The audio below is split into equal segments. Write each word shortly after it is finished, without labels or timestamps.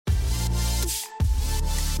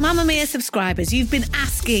Mamamia subscribers, you've been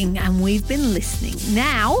asking and we've been listening.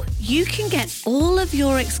 Now you can get all of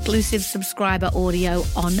your exclusive subscriber audio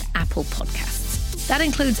on Apple Podcasts. That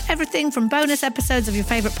includes everything from bonus episodes of your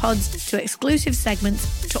favourite pods to exclusive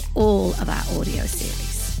segments to all of our audio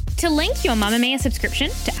series. To link your Mamamia subscription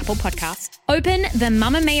to Apple Podcasts, open the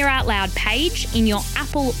Mamamia Out Loud page in your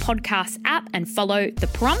Apple Podcasts app and follow the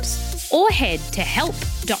prompts, or head to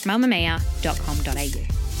help.mamamia.com.au.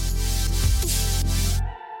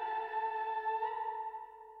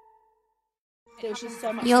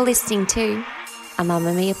 You're listening to a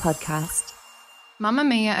Mamamia podcast.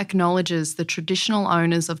 Mamamia acknowledges the traditional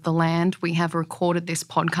owners of the land we have recorded this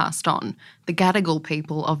podcast on, the Gadigal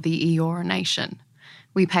people of the Eora Nation.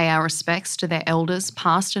 We pay our respects to their elders,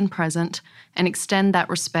 past and present, and extend that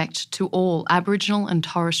respect to all Aboriginal and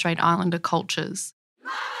Torres Strait Islander cultures.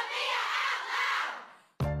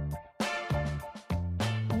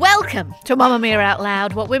 Welcome to Mamamia Out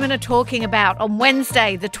Loud, what women are talking about on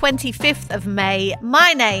Wednesday, the 25th of May.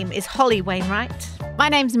 My name is Holly Wainwright. My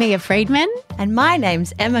name's Mia Friedman. And my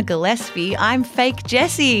name's Emma Gillespie. I'm fake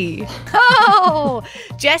Jessie. Oh,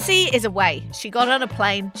 Jessie is away. She got on a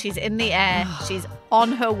plane. She's in the air. She's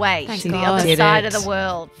on her way to the other side of the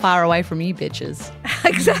world. Far away from you bitches.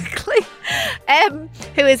 Exactly. Em,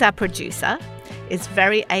 who is our producer, is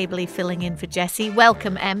very ably filling in for Jessie.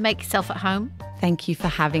 Welcome, Em. Make yourself at home. Thank you for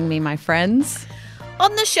having me, my friends.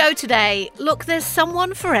 On the show today, look, there's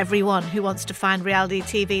someone for everyone who wants to find reality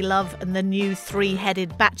TV love and the new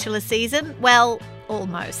three-headed Bachelor season. Well,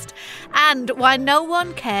 almost. And why no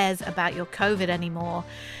one cares about your COVID anymore.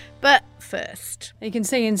 But first, You can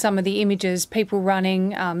see in some of the images people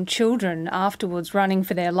running, children afterwards running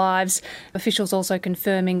for their lives. Officials also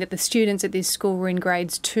confirming that the students at this school were in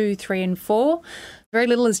grades 2, 3 and 4. Very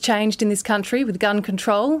little has changed in this country with gun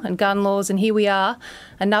control and gun laws, and here we are,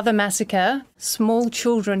 another massacre, small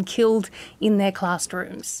children killed in their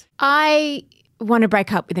classrooms. I want to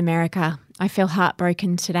break up with America. I feel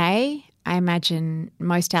heartbroken today. I imagine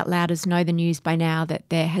most outlouders know the news by now that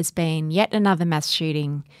there has been yet another mass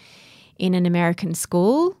shooting in an American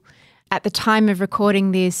school. At the time of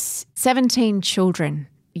recording this, 17 children.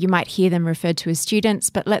 You might hear them referred to as students,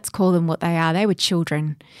 but let's call them what they are. They were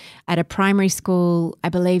children at a primary school. I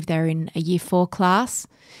believe they're in a year 4 class,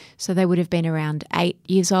 so they would have been around 8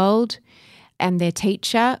 years old, and their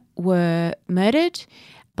teacher were murdered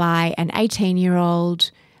by an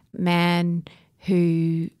 18-year-old man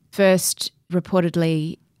who first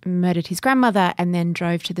reportedly murdered his grandmother and then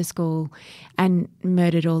drove to the school and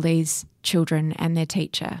murdered all these children and their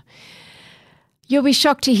teacher. You'll be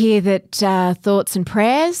shocked to hear that thoughts and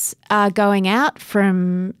prayers are going out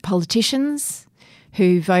from politicians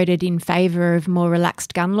who voted in favour of more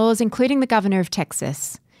relaxed gun laws, including the governor of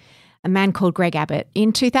Texas, a man called Greg Abbott.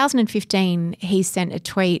 In 2015, he sent a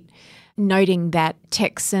tweet noting that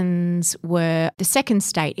Texans were the second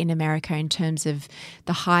state in America in terms of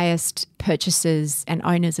the highest purchasers and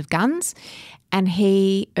owners of guns. And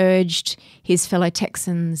he urged his fellow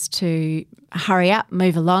Texans to hurry up,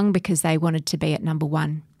 move along, because they wanted to be at number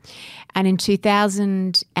 1. And in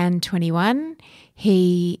 2021,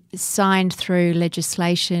 he signed through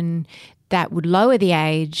legislation that would lower the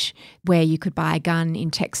age where you could buy a gun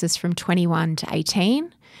in Texas from 21 to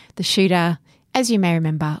 18. The shooter, as you may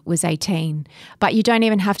remember, was 18. But you don't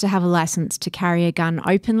even have to have a license to carry a gun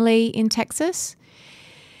openly in Texas.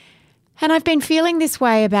 And I've been feeling this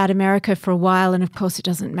way about America for a while, and of course it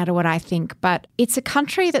doesn't matter what I think, but it's a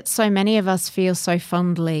country that so many of us feel so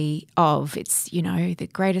fondly of. It's, you know, the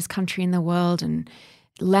greatest country in the world and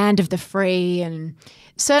land of the free, and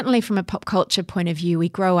certainly from a pop culture point of view, we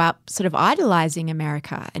grow up sort of idolising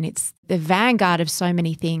America, and it's the vanguard of so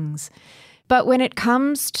many things. But when it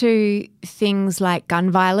comes to things like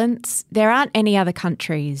gun violence, there aren't any other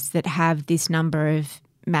countries that have this number of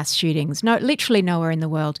mass shootings. No, literally nowhere in the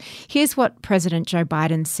world. Here's what President Joe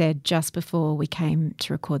Biden said just before we came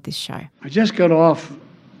to record this show. I just got off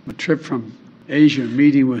a trip from Asia,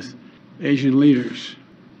 meeting with Asian leaders,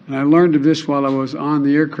 and I learned of this while I was on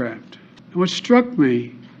the aircraft. And what struck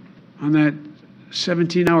me on that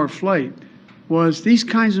 17-hour flight was these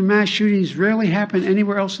kinds of mass shootings rarely happen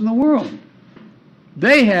anywhere else in the world.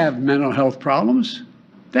 They have mental health problems.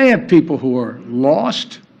 They have people who are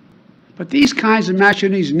lost. But these kinds of mass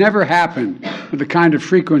shootings never happen with the kind of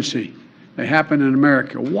frequency they happen in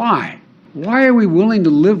America. Why? Why are we willing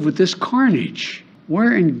to live with this carnage?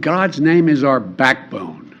 Where in God's name is our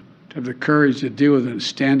backbone to have the courage to deal with it and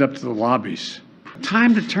stand up to the lobbies?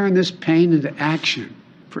 Time to turn this pain into action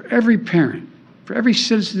for every parent, for every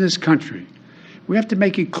citizen in this country. We have to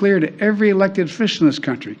make it clear to every elected official in this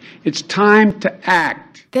country. It's time to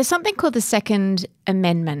act. There's something called the Second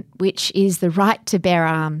Amendment, which is the right to bear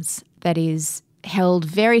arms that is held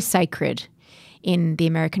very sacred in the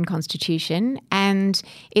American Constitution, and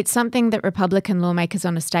it's something that Republican lawmakers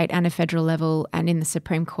on a state and a federal level and in the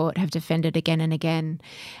Supreme Court have defended again and again.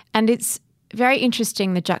 And it's very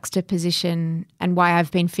interesting, the juxtaposition, and why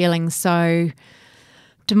I've been feeling so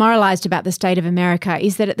demoralised about the state of America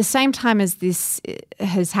is that at the same time as this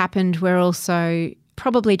has happened, we're also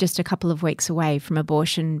probably just a couple of weeks away from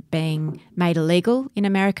abortion being made illegal in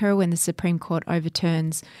America when the Supreme Court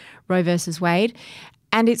overturns Roe versus Wade.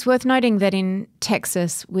 And it's worth noting that in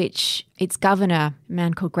Texas, which its governor, a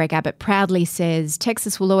man called Greg Abbott, proudly says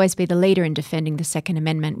Texas will always be the leader in defending the Second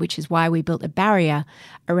Amendment, which is why we built a barrier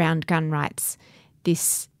around gun rights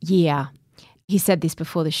this year. He said this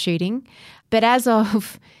before the shooting. But as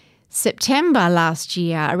of September last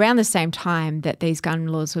year, around the same time that these gun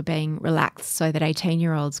laws were being relaxed so that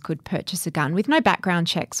 18-year-olds could purchase a gun with no background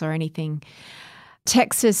checks or anything,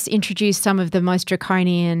 Texas introduced some of the most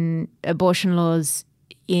draconian abortion laws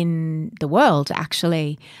in the world,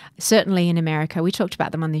 actually, certainly in America. We talked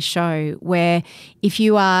about them on this show, where if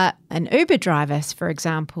you are an Uber driver, for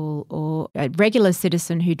example, or a regular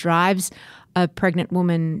citizen who drives a pregnant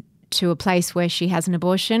woman to a place where she has an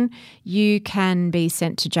abortion, you can be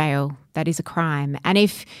sent to jail. That is a crime. And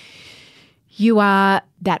if you are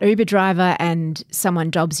that Uber driver and someone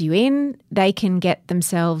dobs you in, they can get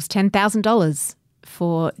themselves $10,000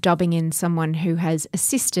 for dobbing in someone who has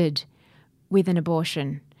assisted with an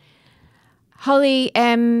abortion. Holly,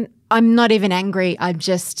 I'm not even angry. I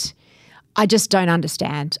just don't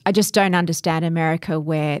understand. I just don't understand America,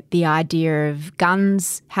 where the idea of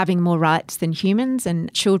guns having more rights than humans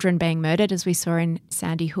and children being murdered, as we saw in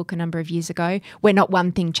Sandy Hook a number of years ago, where not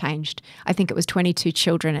one thing changed. I think it was 22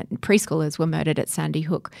 children, preschoolers were murdered at Sandy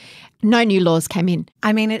Hook. No new laws came in.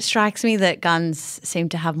 I mean, it strikes me that guns seem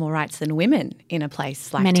to have more rights than women in a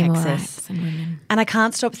place like Many Texas. More rights than women. And I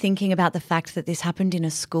can't stop thinking about the fact that this happened in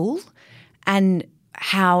a school, and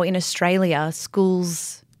how in Australia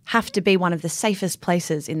schools have to be one of the safest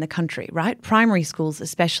places in the country, right? Primary schools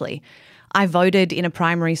especially. I voted in a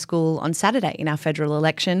primary school on Saturday in our federal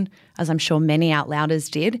election, as I'm sure many Out Louders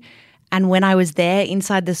did. And when I was there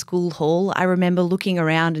inside the school hall, I remember looking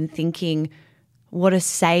around and thinking what a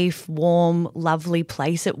safe, warm, lovely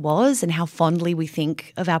place it was, and how fondly we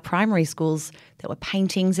think of our primary schools. There were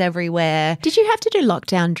paintings everywhere. Did you have to do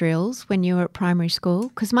lockdown drills when you were at primary school?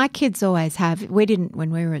 Because my kids always have. We didn't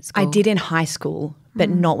when we were at school. I did in high school, but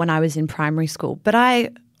not when I was in primary school. But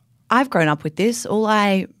I've grown up with this. All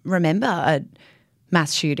I remember are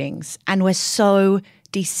mass shootings, and we're so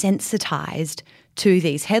desensitized to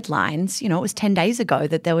these headlines. You know, it was 10 days ago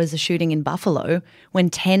that there was a shooting in Buffalo when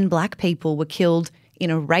 10 black people were killed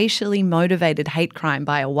in a racially motivated hate crime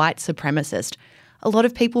by a white supremacist. A lot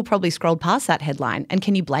of people probably scrolled past that headline, and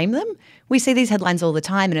can you blame them? We see these headlines all the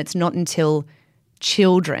time, and it's not until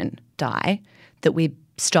children die that we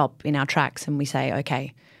stop in our tracks and we say,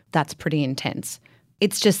 okay, that's pretty intense.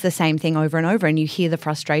 It's just the same thing over and over, and you hear the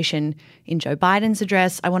frustration in Joe Biden's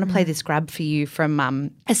address. I want to play this grab for you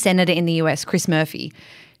from a senator in the US, Chris Murphy.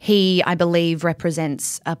 He, I believe,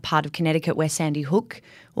 represents a part of Connecticut where Sandy Hook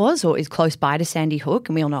was, or is close by to Sandy Hook,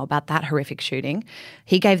 and we all know about that horrific shooting.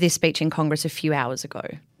 He gave this speech in Congress a few hours ago.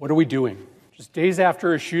 What are we doing? Just days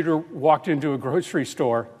after a shooter walked into a grocery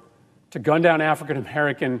store to gun down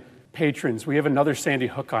African-American patrons, we have another Sandy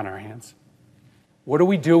Hook on our hands. What are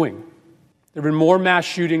we doing? There have been more mass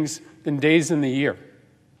shootings than days in the year.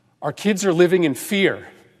 Our kids are living in fear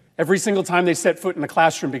every single time they set foot in the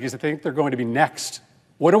classroom because they think they're going to be next.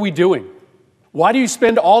 What are we doing? Why do you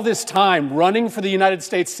spend all this time running for the United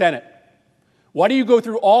States Senate? Why do you go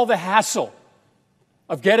through all the hassle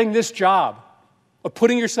of getting this job, of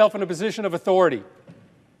putting yourself in a position of authority,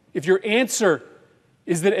 if your answer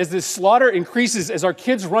is that as this slaughter increases, as our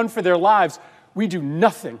kids run for their lives, we do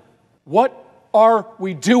nothing? What are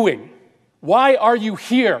we doing? Why are you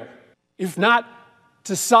here, if not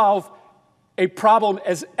to solve a problem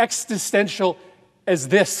as existential as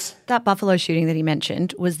this? That Buffalo shooting that he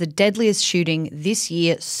mentioned was the deadliest shooting this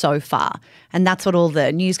year so far. And that's what all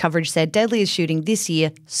the news coverage said, deadliest shooting this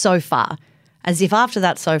year so far. As if after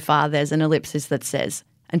that so far, there's an ellipsis that says,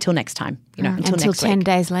 until next time, until next 10 week.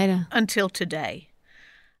 days later. Until today.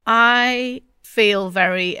 I feel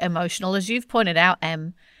very emotional. As you've pointed out,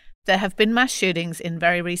 Em, there have been mass shootings in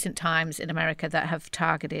very recent times in America that have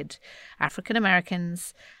targeted African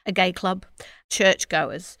Americans, a gay club,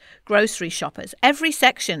 churchgoers, grocery shoppers, every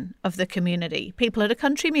section of the community, people at a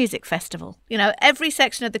country music festival. Every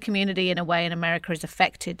section of the community in a way in America is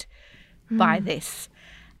affected by this.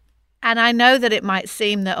 And I know that it might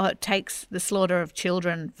seem that it takes the slaughter of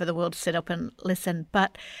children for the world to sit up and listen,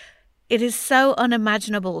 but it is so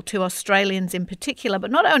unimaginable to Australians in particular,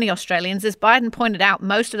 but not only Australians, as Biden pointed out,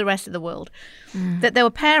 most of the rest of the world, that there were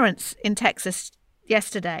parents in Texas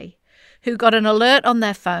yesterday who got an alert on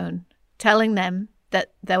their phone telling them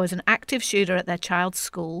that there was an active shooter at their child's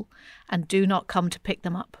school and do not come to pick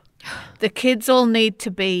them up. The kids all need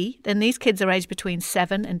to be, and these kids are aged between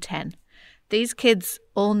 7 and 10. These kids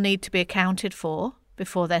all need to be accounted for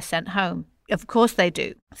before they're sent home. Of course they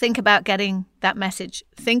do. Think about getting that message.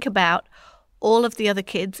 Think about all of the other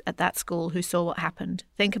kids at that school who saw what happened.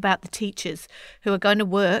 Think about the teachers who are going to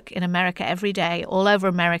work in America every day, all over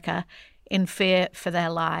America, in fear for their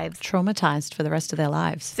lives. Traumatized for the rest of their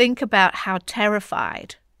lives. Think about how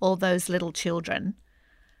terrified all those little children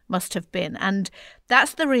must have been. And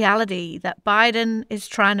that's the reality that Biden is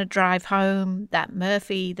trying to drive home, that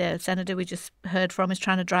Murphy, the senator we just heard from, is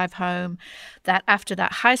trying to drive home, that after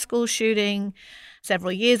that high school shooting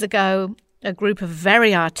several years ago, a group of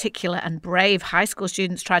very articulate and brave high school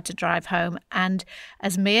students tried to drive home. And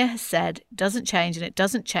as Mia has said, it doesn't change and it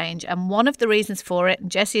doesn't change. And one of the reasons for it,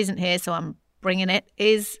 and Jessie isn't here, so I'm bringing it,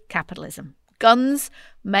 is capitalism. Guns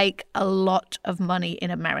make a lot of money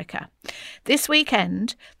in America. This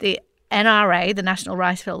weekend, the NRA, the National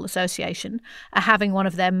Rifle Association, are having one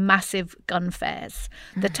of their massive gun fairs.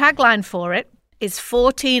 The tagline for it is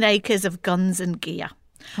 14 acres of guns and gear.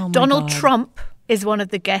 Donald Trump is one of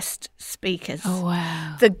the guest speakers. Oh,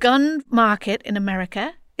 wow. The gun market in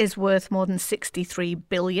America is worth more than $63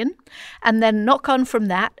 billion. And then knock on from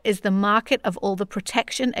that is the market of all the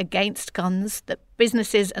protection against guns that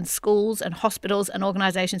businesses and schools and hospitals and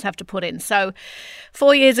organizations have to put in. So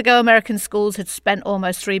 4 years ago, American schools had spent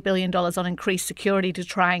almost $3 billion on increased security to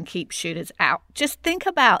try and keep shooters out. Just think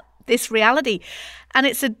about this reality. And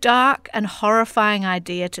it's a dark and horrifying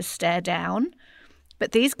idea to stare down.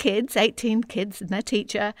 But these kids, 18 kids and their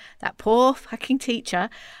teacher, that poor fucking teacher,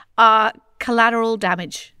 are collateral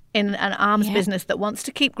damage in an arms business that wants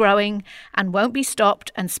to keep growing and won't be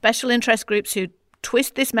stopped, and special interest groups who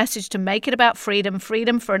twist this message to make it about freedom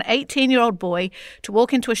for an 18-year-old boy to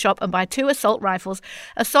walk into a shop and buy 2 assault rifles.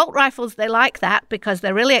 Assault rifles, they like that because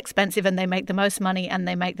they're really expensive and they make the most money and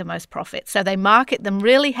they make the most profit. So they market them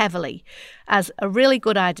really heavily as a really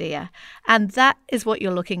good idea. And that is what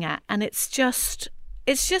you're looking at. And it's just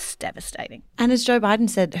devastating. And as Joe Biden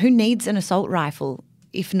said, who needs an assault rifle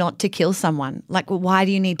if not to kill someone? Like, why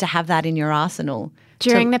do you need to have that in your arsenal?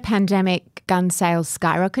 During the pandemic, gun sales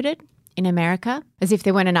skyrocketed in America, as if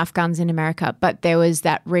there weren't enough guns in America. But there was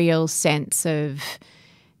that real sense of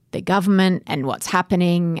the government and what's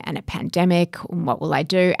happening and a pandemic and what will they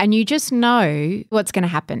do? And you just know what's going to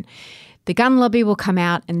happen. The gun lobby will come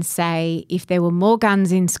out and say if there were more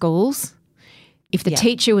guns in schools, if the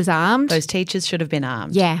teacher was armed. Those teachers should have been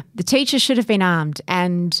armed. Yeah, the teachers should have been armed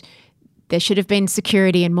and there should have been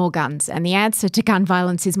security and more guns. And the answer to gun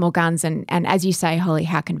violence is more guns. And as you say, Holly,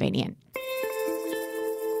 how convenient.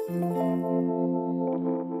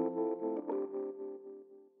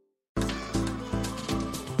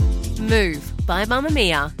 Move by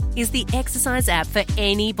Mamamia is the exercise app for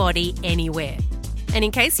anybody, anywhere. And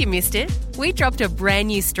in case you missed it, we dropped a brand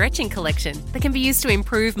new stretching collection that can be used to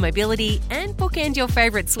improve mobility and bookend your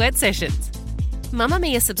favourite sweat sessions.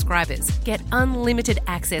 Mamamia subscribers get unlimited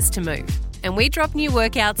access to Move, and we drop new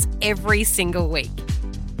workouts every single week.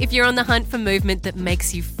 If you're on the hunt for movement that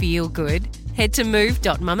makes you feel good, head to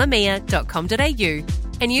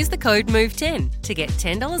move.mamamia.com.au and use the code MOVE10 to get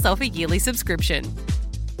 $10 off a yearly subscription.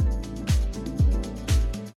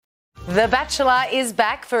 The Bachelor is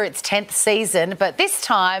back for its 10th season, but this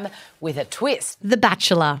time with a twist. The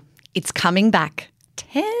Bachelor. It's coming back.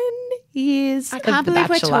 10 years. I can't believe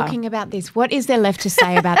we're talking about this. What is there left to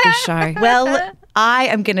say about this show? Well, I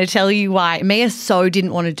am going to tell you why. Mia so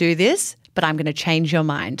didn't want to do this, but I'm going to change your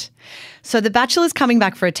mind. So The Bachelor is coming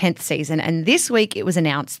back for a 10th season, and this week it was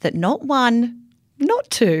announced that not 1, not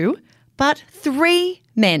 2, but 3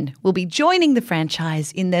 men will be joining the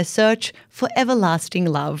franchise in their search for everlasting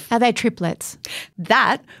love. Are they triplets?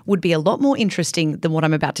 That would be a lot more interesting than what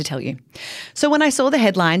I'm about to tell you. So when I saw the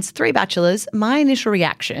headlines, 3 bachelors, my initial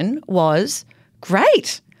reaction was,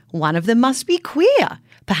 great, one of them must be queer.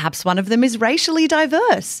 Perhaps one of them is racially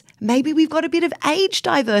diverse. Maybe we've got a bit of age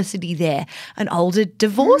diversity there. An older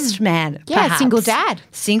divorced man, perhaps. Single dad.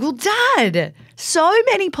 Single dad. So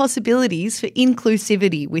many possibilities for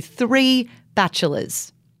inclusivity with 3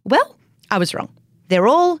 bachelors. Well, I was wrong. They're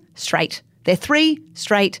all straight. They're 3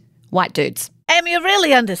 straight white dudes. Em, you're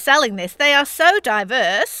really underselling this. They are so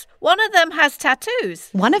diverse. One of them has tattoos.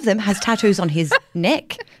 One of them has tattoos on his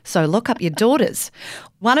neck, so look up your daughters.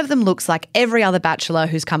 One of them looks like every other bachelor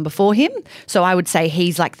who's come before him, so I would say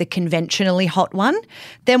he's like the conventionally hot one.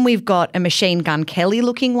 Then we've got a Machine Gun Kelly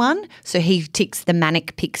looking one, so he ticks the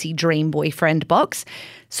manic pixie dream boyfriend box.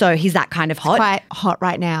 So he's that kind of hot. Quite hot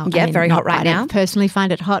right now. Yeah, very hot right now. I don't personally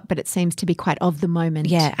find it hot, but it seems to be quite of the moment.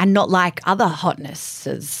 Yeah, and not like other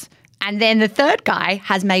hotnesses. And then the third guy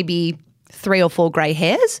has maybe 3 or 4 grey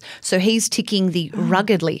hairs, so he's ticking the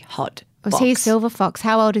ruggedly hot Was box. he a silver fox?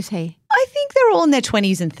 How old is he? I think they're all in their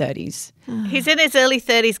 20s and 30s. He's in his early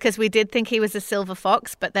 30s because we did think he was a silver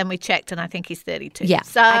fox, but then we checked and I think he's 32. Yeah.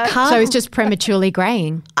 So he's just prematurely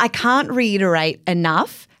greying. I can't reiterate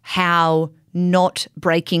enough how not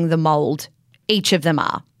breaking the mould each of them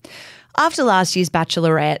are. After last year's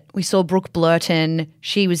Bachelorette, we saw Brooke Blurton.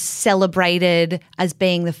 She was celebrated as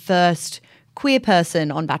being the first queer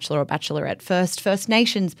person on Bachelor or Bachelorette, first First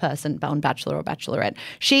Nations person on Bachelor or Bachelorette.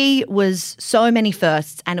 She was so many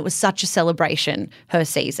firsts, and it was such a celebration, her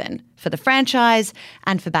season. For the franchise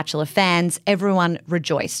and for Bachelor fans, everyone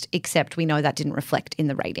rejoiced, except we know that didn't reflect in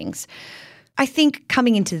the ratings. I think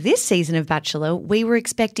coming into this season of Bachelor, we were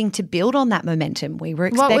expecting to build on that momentum. We were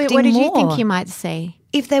expecting more. What did you think you might see?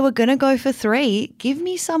 If they were going to go for 3, give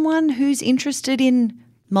me someone who's interested in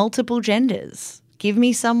multiple genders. Give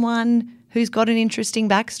me someone who's got an interesting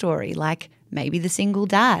backstory, like maybe the single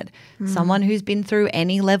dad, someone who's been through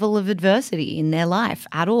any level of adversity in their life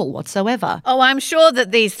at all whatsoever. Oh, I'm sure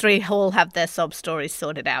that these 3 all have their sob stories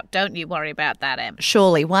sorted out. Don't you worry about that, Em.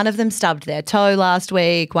 Surely. One of them stubbed their toe last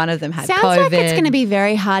week. One of them had Sounds COVID. like it's going to be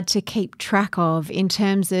very hard to keep track of in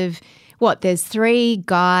terms of there's 3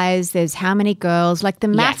 guys, there's how many girls? Like the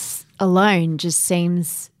maths alone just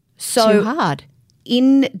seems too hard.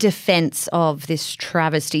 In defence of this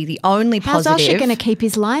travesty, the only How's positive... Usher going to keep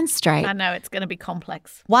his lines straight? I know, it's going to be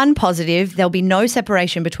complex. One positive, there'll be no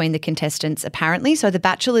separation between the contestants apparently, so the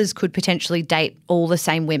bachelors could potentially date all the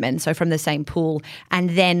same women, so from the same pool,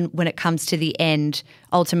 and then when it comes to the end,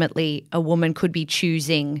 ultimately a woman could be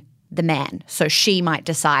choosing the man, so she might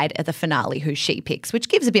decide at the finale who she picks, which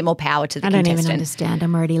gives a bit more power to the contestant. I don't even understand.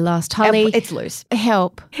 I'm already lost. Holly, it's loose.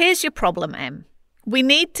 Help. Here's your problem, Em. We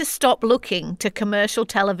need to stop looking to commercial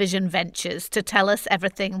television ventures to tell us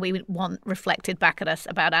everything we want reflected back at us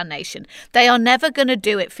about our nation. They are never going to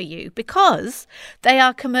do it for you because they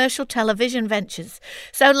are commercial television ventures.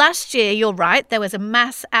 So last year, you're right, there was a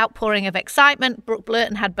mass outpouring of excitement. Brooke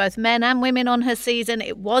Blurton had both men and women on her season.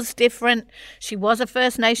 It was different. She was a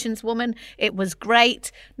First Nations woman. It was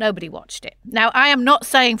great. Nobody watched it. Now, I am not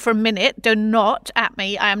saying for a minute, do not at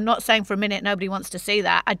me, I am not saying for a minute nobody wants to see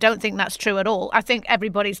that. I don't think that's true at all. I think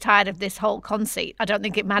everybody's tired of this whole conceit. I don't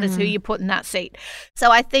think it matters who you put in that seat.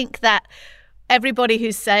 So I think that everybody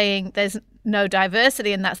who's saying there's no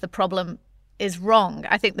diversity and that's the problem is wrong.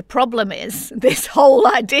 I think the problem is this whole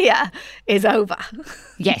idea is over.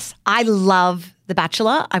 Yes, I love The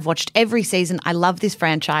Bachelor. I've watched every season. I love this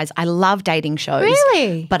franchise. I love dating shows.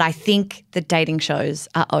 Really? But I think the dating shows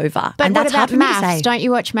are over. But and what that's about hard for me to MAFS? say. Don't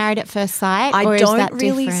you watch Married at First Sight? I or is don't that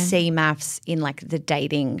really different? see MAFS in like the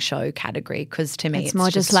dating show category because to me It's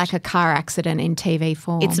more just like a car accident in TV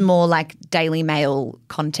form. It's more like Daily Mail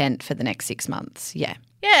content for the next 6 months. Yeah.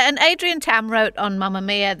 Yeah, and Adrienne Tam wrote on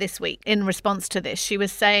Mamamia this week in response to this. She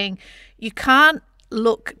was saying, you can't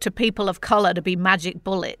look to people of colour to be magic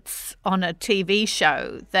bullets on a TV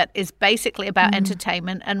show that is basically about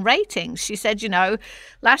entertainment and ratings. She said,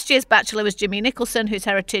 last year's Bachelor was Jimmy Nicholson, whose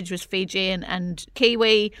heritage was Fijian and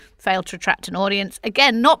Kiwi, failed to attract an audience.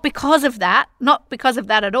 Again, not because of that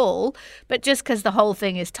at all, but just because the whole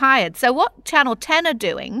thing is tired. So what Channel 10 are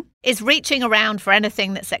doing is reaching around for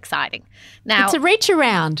anything that's exciting. Now, it's a reach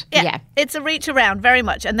around. Yeah, it's a reach around very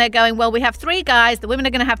much. And they're going, well, we have 3 guys. The women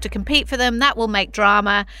are going to have to compete for them. That will make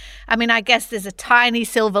drama. I mean, I guess there's a tiny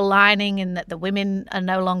silver lining in that the women are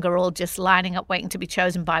no longer all just lining up waiting to be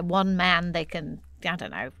chosen by one man. They can,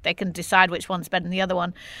 they can decide which one's better than the other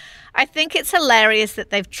one. I think it's hilarious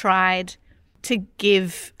that they've tried to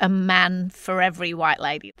give a man for every white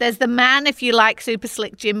lady. There's the man if you like super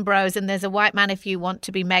slick gym bros, and there's a white man if you want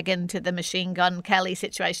to be Meghan to the Machine Gun Kelly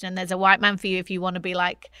situation, and there's a white man for you if you want to be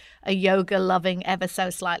like a yoga-loving, ever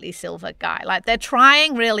so slightly silver guy. Like, they're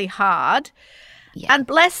trying really hard, and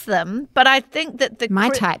bless them, but I think that my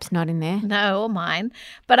type's not in there. No, or mine.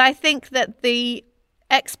 But I think that the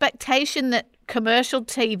expectation that commercial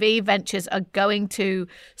TV ventures are going to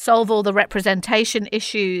solve all the representation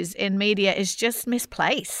issues in media is just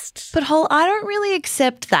misplaced. But I don't really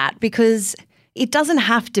accept that because it doesn't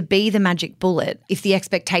have to be the magic bullet if the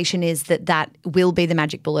expectation is that will be the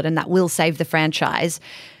magic bullet and that will save the franchise.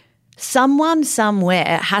 Someone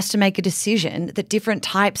somewhere has to make a decision that different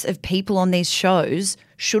types of people on these shows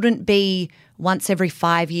shouldn't be once every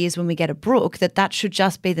 5 years when we get a Brooke, that should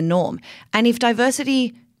just be the norm. And if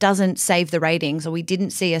diversity doesn't save the ratings, or we didn't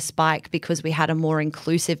see a spike because we had a more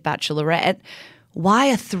inclusive Bachelorette,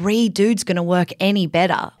 why are 3 dudes going to work any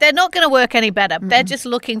better? They're not going to work any better. They're just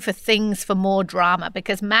looking for things for more drama,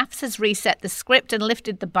 because MAFS has reset the script and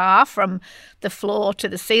lifted the bar from the floor to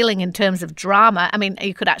the ceiling in terms of drama. I mean,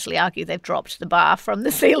 you could actually argue they've dropped the bar from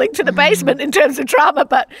the ceiling to the basement in terms of drama,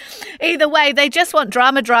 but either way, they just want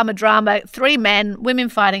drama, drama, drama. 3 men, women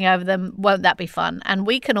fighting over them. Won't that be fun? And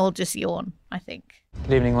we can all just yawn, I think.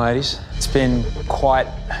 Good evening, ladies. It's been quite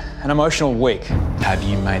an emotional week. Have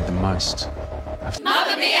you made the most?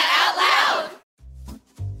 Mamma Mia Out Loud!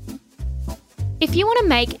 If you want to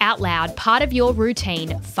make Out Loud part of your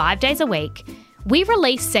routine 5 days a week, we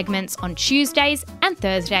release segments on Tuesdays and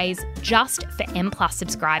Thursdays just for M+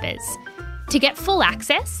 subscribers. To get full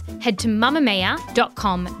access, head to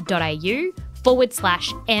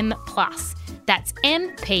mamamia.com.au/M+. That's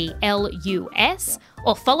MPLUS,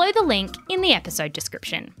 or follow the link in the episode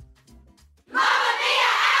description.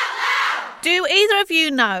 Do either of you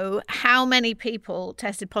know how many people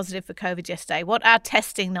tested positive for COVID yesterday? What our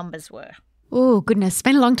testing numbers were? Oh, goodness. It's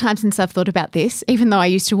been a long time since I've thought about this, even though I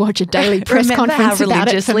used to watch a daily press conference about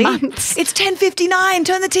it for months. It's 10:59.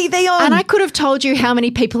 Turn the TV on. And I could have told you how many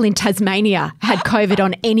people in Tasmania had COVID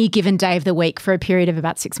on any given day of the week for a period of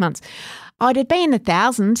about 6 months. Oh, it'd be in the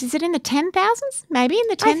thousands. Is it in the 10,000s? Maybe in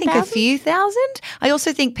the 10,000s? I think a few thousand. I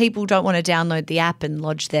also think people don't want to download the app and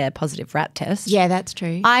lodge their positive rat test. Yeah, that's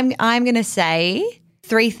true. I'm going to say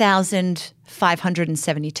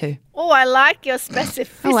 3,572. Oh, I like your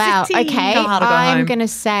specificity. Oh, wow. Okay. I'm going to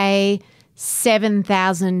say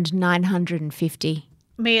 7,950.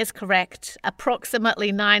 Mia's correct.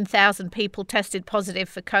 Approximately 9,000 people tested positive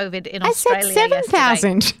for COVID in Australia. I said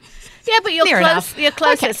 7,000. Yeah, but you're close. Enough. You're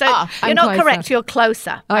closer. Okay. So I'm you're not closer. correct. You're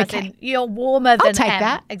closer. Okay. As in, you're warmer than I'll take M.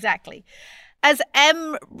 that. Exactly. As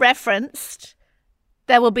M referenced,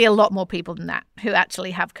 there will be a lot more people than that who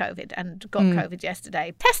actually have COVID and got COVID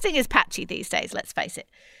yesterday. Testing is patchy these days, let's face it.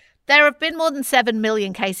 There have been more than 7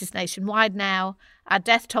 million cases nationwide now. Our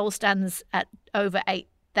death toll stands at over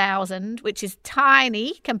 8,000, which is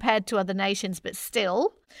tiny compared to other nations, but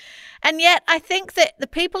still. And yet I think that the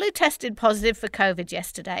people who tested positive for COVID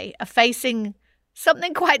yesterday are facing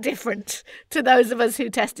something quite different to those of us who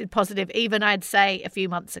tested positive, even I'd say a few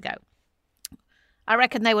months ago. I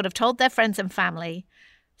reckon they would have told their friends and family.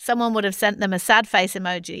 Someone would have sent them a sad face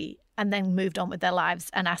emoji and then moved on with their lives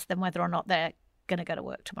and asked them whether or not they're going to go to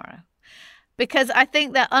work tomorrow. Because I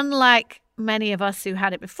think that unlike many of us who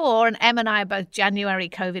had it before, and Em and I are both January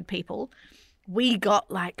COVID people, we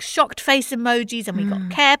got like shocked face emojis and we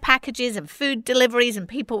got care packages and food deliveries and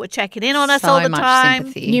people were checking in on us all the time.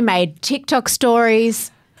 Sympathy. You made TikTok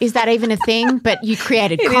stories. Is that even a thing? But you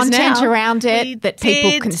created content around it that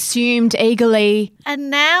people consumed eagerly. And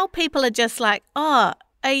now people are just like, oh,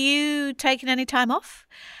 are you taking any time off?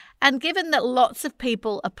 And given that lots of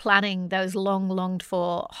people are planning those long, longed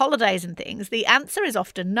for holidays and things, the answer is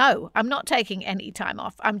often no. I'm not taking any time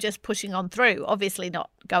off. I'm just pushing on through. Obviously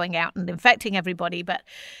not going out and infecting everybody, but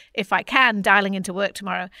if I can, dialing into work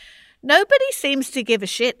tomorrow. Nobody seems to give a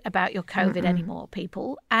shit about your COVID anymore,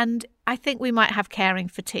 people. And I think we might have caring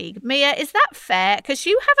fatigue. Mia, is that fair? Because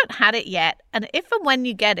you haven't had it yet. And if and when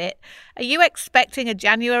you get it, are you expecting a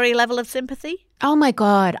January level of sympathy? Oh, my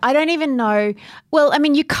God. I don't even know. Well, I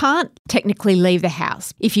mean, you can't technically leave the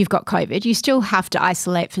house if you've got COVID. You still have to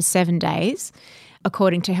isolate for 7 days,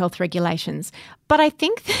 according to health regulations. But I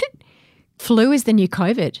think that flu is the new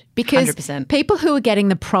COVID because 100%. People who are getting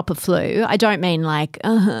the proper flu, I don't mean like,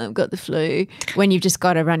 I've got the flu, when you've just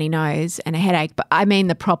got a runny nose and a headache, but I mean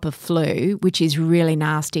the proper flu, which is really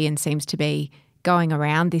nasty and seems to be going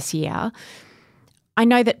around this year. I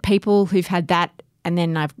know that people who've had that, and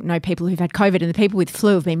then I know people who've had COVID, and the people with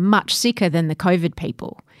flu have been much sicker than the COVID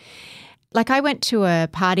people. Like I went to a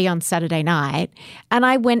party on Saturday night and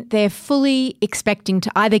I went there fully expecting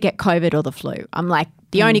to either get COVID or the flu. I'm like,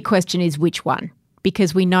 the only question is which one,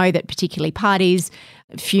 because we know that particularly parties,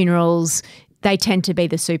 funerals, they tend to be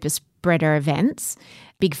the super spreader events,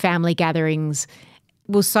 big family gatherings.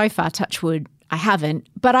 Well, so far, touch wood, I haven't.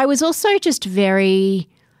 But I was also just very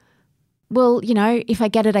well, you know, if I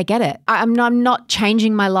get it, I get it. I'm not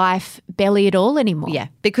changing my life barely at all anymore. Yeah,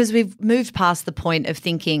 because we've moved past the point of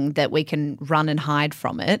thinking that we can run and hide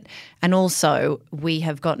from it. And also we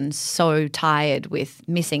have gotten so tired with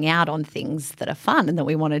missing out on things that are fun and that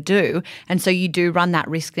we want to do. And so you do run that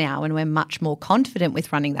risk now, and we're much more confident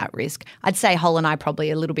with running that risk. I'd say Hol and I probably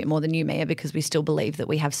a little bit more than you, Mia, because we still believe that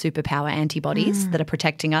we have superpower antibodies that are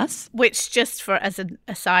protecting us. Which, just for as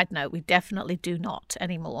a side note, we definitely do not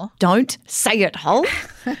anymore. Don't say it, Hol.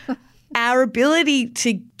 Our ability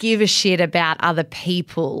to give a shit about other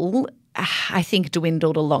people, I think,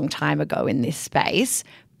 dwindled a long time ago in this space.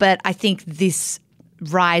 But I think this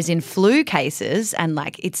rise in flu cases, and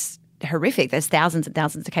like it's horrific. There's thousands and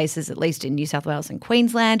thousands of cases, at least in New South Wales and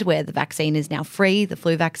Queensland, where the vaccine is now free, the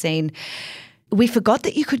flu vaccine. We forgot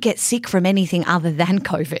that you could get sick from anything other than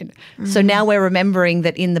COVID. So now we're remembering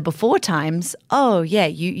that in the before times, oh, yeah,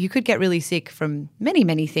 you could get really sick from many,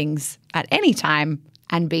 many things at any time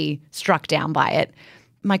and be struck down by it.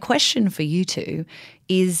 My question for you two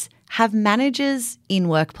is, have managers in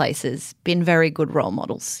workplaces been very good role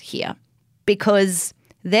models here? Because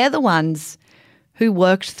they're the ones who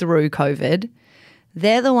worked through COVID.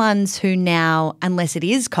 They're the ones who now, unless it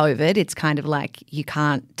is COVID, it's kind of like you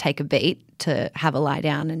can't take a beat to have a lie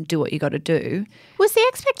down and do what you got to do. Was the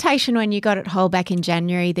expectation when you got it whole back in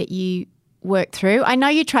January that you worked through? I know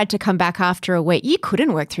you tried to come back after a week. You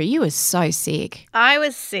couldn't work through. You were so sick. I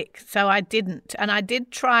was sick, so I didn't. And I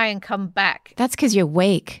did try and come back. That's because you're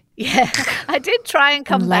weak. Yeah, I did try and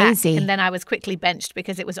come lazy. back, and then I was quickly benched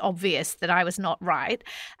because it was obvious that I was not right.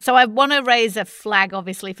 So I want to raise a flag,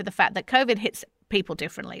 obviously, for the fact that COVID hits people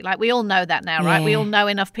differently. Like, we all know that now, right? We all know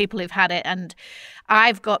enough people who've had it, and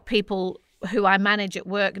I've got people who I manage at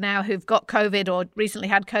work now who've got COVID or recently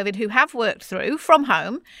had COVID who have worked through from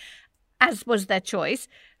home, as was their choice,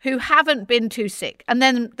 who haven't been too sick. And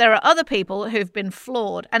then there are other people who've been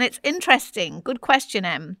flawed. And it's interesting. Good question,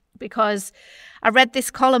 Em, because I read this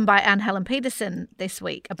column by Anne-Helen Peterson this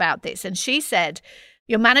week about this. And she said,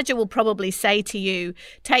 your manager will probably say to you,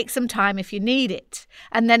 take some time if you need it.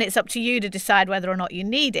 And then it's up to you to decide whether or not you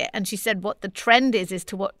need it. And she said what the trend is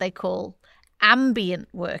to what they call ambient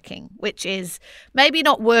working, which is maybe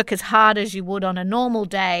not work as hard as you would on a normal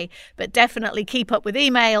day, but definitely keep up with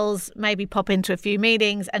emails, maybe pop into a few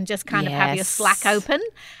meetings and just kind of have your Slack open.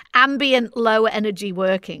 Ambient, low energy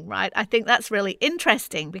working, right? I think that's really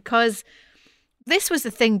interesting because this was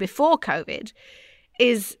the thing before COVID,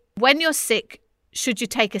 is when you're sick, should you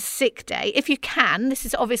take a sick day? If you can, this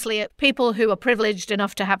is obviously people who are privileged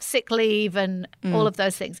enough to have sick leave and all of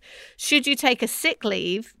those things. Should you take a sick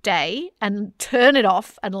leave day and turn it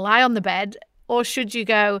off and lie on the bed? Or should you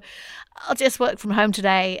go, I'll just work from home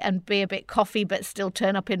today and be a bit coffee but still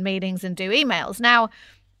turn up in meetings and do emails? Now,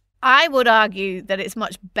 I would argue that it's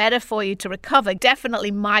much better for you to recover.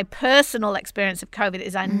 Definitely my personal experience of COVID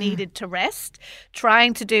is I needed to rest.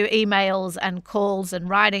 Trying to do emails and calls and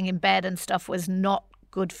writing in bed and stuff was not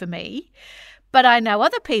good for me. But I know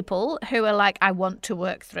other people who are like, I want to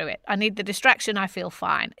work through it. I need the distraction. I feel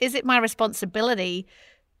fine. Is it my responsibility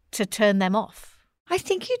to turn them off? I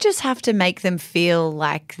think you just have to make them feel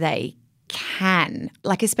like they can,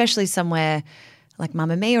 like especially somewhere like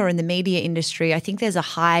Mamamia or in the media industry. I think there's a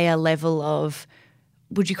higher level of,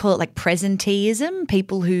 would you call it like presenteeism?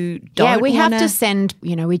 People who don't Yeah, we wanna... have to send,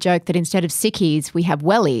 we joke that instead of sickies, we have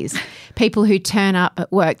wellies, people who turn up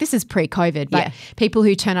at work. This is pre-COVID, but people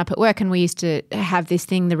who turn up at work, and we used to have this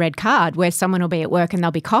thing, the red card, where someone will be at work and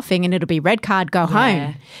they'll be coughing and it'll be red card, go home.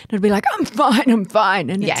 And it'll be like, I'm fine.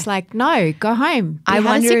 And it's like, no, go home. I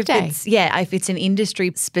wonder if it's an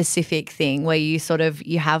industry specific thing where you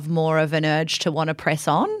you have more of an urge to want to press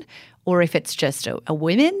on, or if it's just a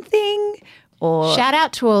women thing. Or shout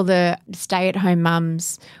out to all the stay-at-home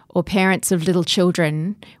mums or parents of little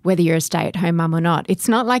children, whether you're a stay-at-home mum or not. It's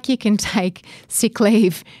not like you can take sick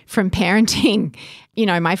leave from parenting.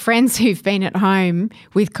 My friends who've been at home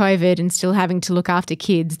with COVID and still having to look after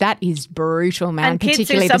kids, that is brutal, man, and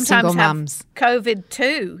particularly kids who the single mums. COVID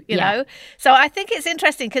too, you know. So I think it's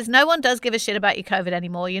interesting because no one does give a shit about your COVID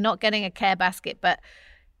anymore. You're not getting a care basket, but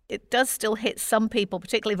it does still hit some people,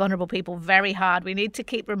 particularly vulnerable people, very hard. We need to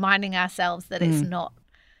keep reminding ourselves that it's not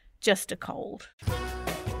just a cold.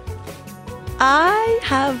 I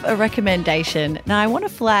have a recommendation. Now, I want to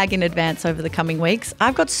flag in advance over the coming weeks.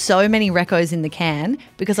 I've got so many recos in the can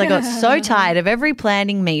because I got so tired of every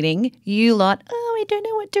planning meeting. You lot, we don't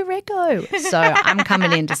know what to reco. So I'm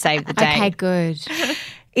coming in to save the day. Okay, good.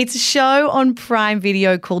 It's a show on Prime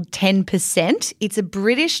Video called 10%. It's a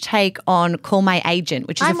British take on Call My Agent,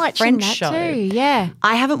 which is I'm a French watching show. that too, yeah.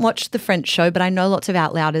 I haven't watched the French show, but I know lots of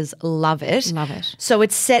Outlouders love it. Love it. So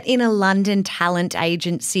it's set in a London talent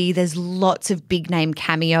agency. There's lots of big name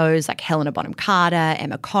cameos like Helena Bonham Carter,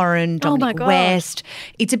 Emma Corrin, Dominic West.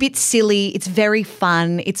 It's a bit silly. It's very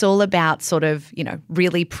fun. It's all about sort of,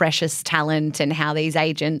 really precious talent and how these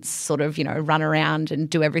agents sort of, run around and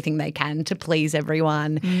do everything they can to please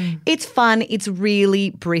everyone. It's fun. It's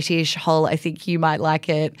really British. Hol, I think you might like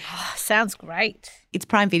it. Sounds great. It's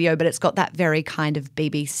Prime Video, but it's got that very kind of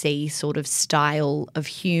BBC sort of style of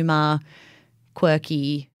humour,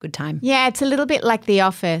 quirky, good time. Yeah, it's a little bit like The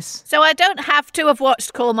Office. So I don't have to have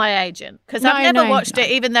watched Call My Agent because I've never watched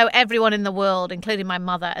it, even though everyone in the world, including my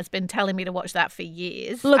mother, has been telling me to watch that for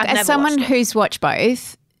years. Look, I've as never someone watched it. who's watched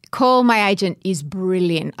both, Call My Agent is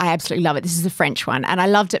brilliant. I absolutely love it. This is the French one. And I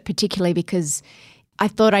loved it particularly because I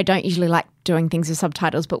thought I don't usually like doing things with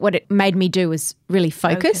subtitles, but what it made me do was really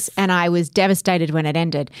focus. And I was devastated when it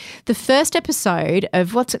ended. The first episode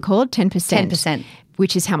of, what's it called? 10%. 10%.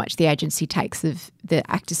 Which is how much the agency takes of the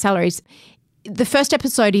actors' salaries. The first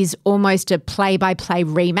episode is almost a play-by-play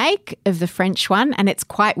remake of the French one, and it's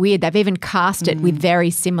quite weird. They've even cast it with very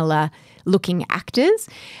similar looking actors.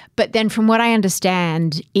 But then from what I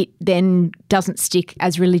understand, it then doesn't stick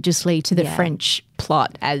as religiously to the French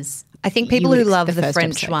plot as I think people who love the first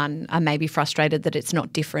French episode. one are maybe frustrated that it's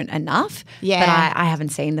not different enough. Yeah. But I haven't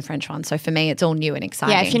seen the French one. So for me, it's all new and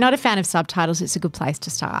exciting. Yeah, if you're not a fan of subtitles, it's a good place to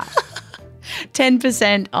start.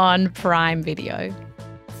 10% on Prime Video.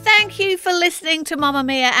 Thank you for listening to Mamma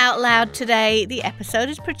Mia Out Loud today. The episode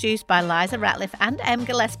is produced by Liza Ratliff and Em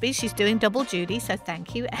Gillespie. She's doing double duty, so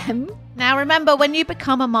thank you, Em. Now remember, when you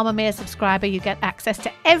become a Mamma Mia subscriber, you get access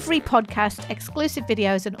to every podcast, exclusive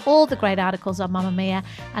videos, and all the great articles on Mamma Mia.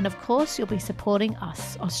 And of course, you'll be supporting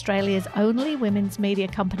us, Australia's only women's media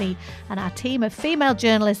company, and our team of female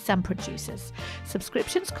journalists and producers.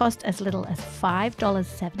 Subscriptions cost as little as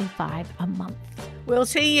 $5.75 a month. We'll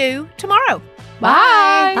see you tomorrow. Bye.